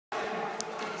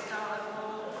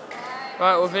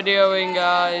Right, we're videoing,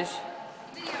 guys.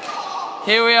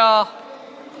 Here we are.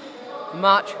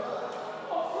 Match.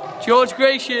 George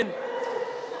Gratian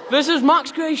versus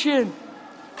Max Gratian.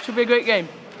 Should be a great game.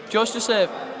 George to serve.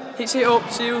 Hits it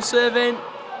up, Seal's serving.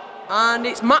 And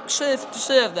it's Max to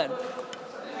serve then.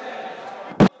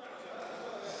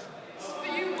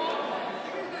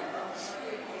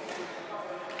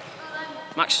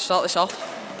 Max to start this off.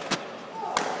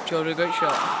 George with a great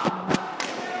shot.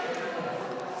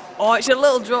 Oh, it's a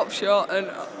little drop shot and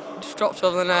just drops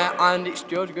over the net, and it's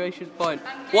George Gratian's point.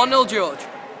 1-0 George.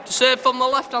 To serve from the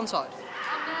left hand side.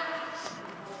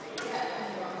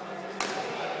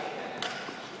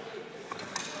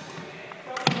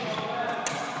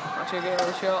 Actually, get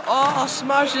the shot. Oh,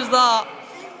 smashes that.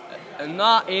 And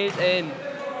that is in.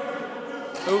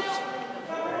 Oops.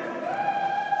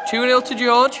 2-0 to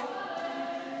George.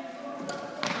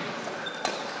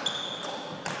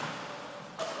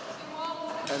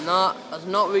 And that has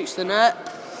not reached the net.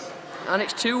 And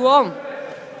it's 2-1.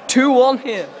 2-1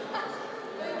 here.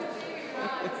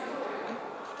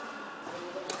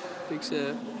 Big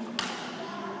serve.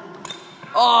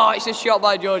 Oh, it's a shot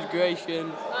by George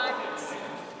Gratian.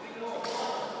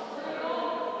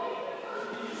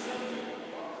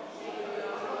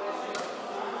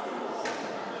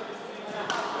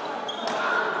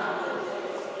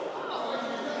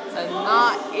 And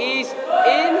that is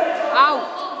in,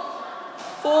 out.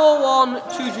 4-1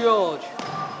 to George.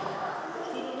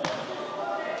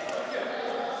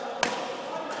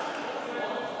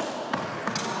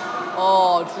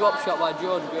 Oh, drop shot by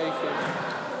George Gratian.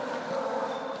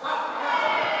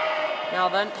 Now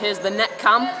then, here's the net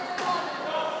cam.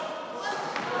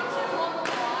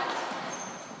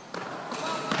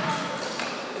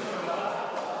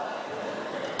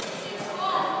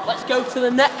 Let's go to the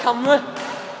net camera.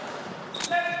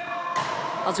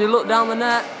 As we look down the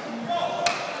net.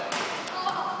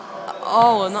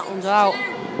 Oh, and that one's out.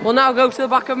 We'll now go to the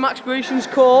back of Max Gratian's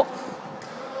court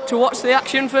to watch the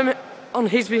action from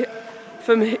his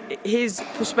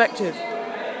perspective.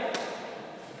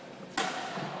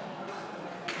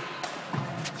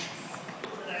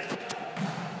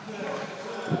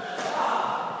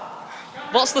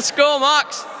 What's the score,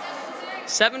 Max?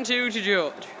 7-2 to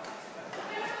George.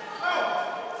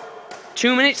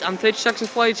 2 minutes and 30 seconds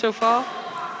played so far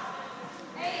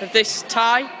of this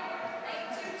tie.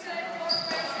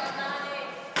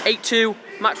 8-2.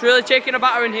 Max really taking a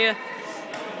battering here.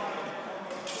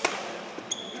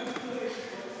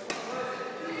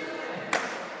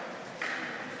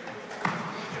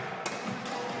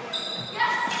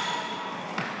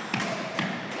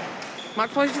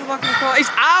 Max plays to the back of the court. It's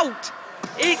out!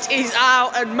 It is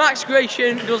out, and Max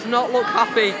Gratian does not look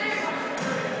happy.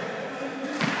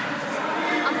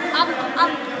 I'm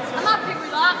happy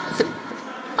with that.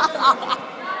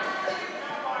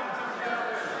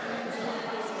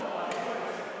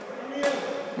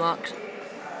 Max.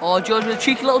 Oh, George with a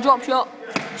cheeky little drop shot.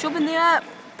 Shove in the air.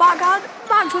 Backhand.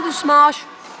 Max with a smash.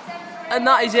 And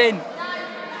that is in.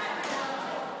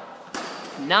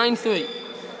 9-3.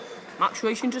 Max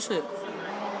Gratian to serve.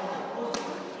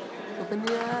 Up in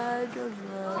the air, George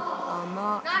there. And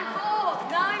that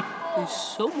is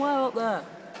somewhere up there.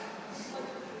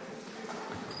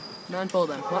 9-4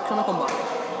 then. Max on a comeback.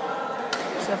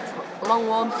 It's a long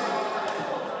one.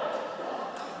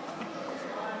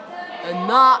 And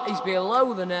that is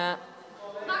below the net.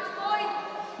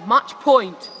 Match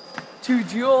point to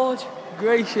George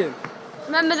Gratian.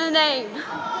 Remember the name.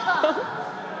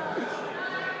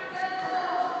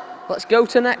 Let's go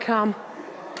to net cam.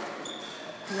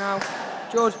 Now,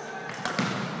 George.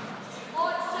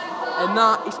 And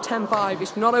that is 10-5.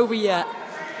 It's not over yet.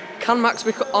 Can Max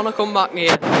be on a comeback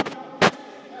here?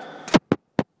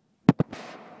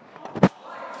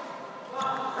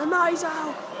 And that is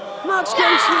out. Max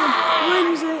Gratian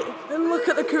wins it, and look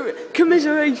at the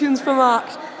commiserations for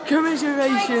Max.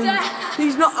 Commiserations.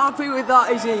 He's not happy with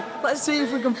that, is he? Let's see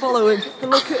if we can follow him.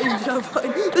 And look at him.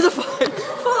 There's a fight.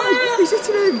 He's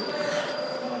hitting him.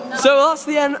 So that's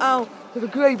the end now of a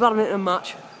great badminton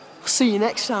match. I'll see you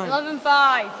next time.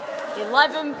 11-5.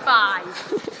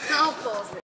 11-5. I'll pause it.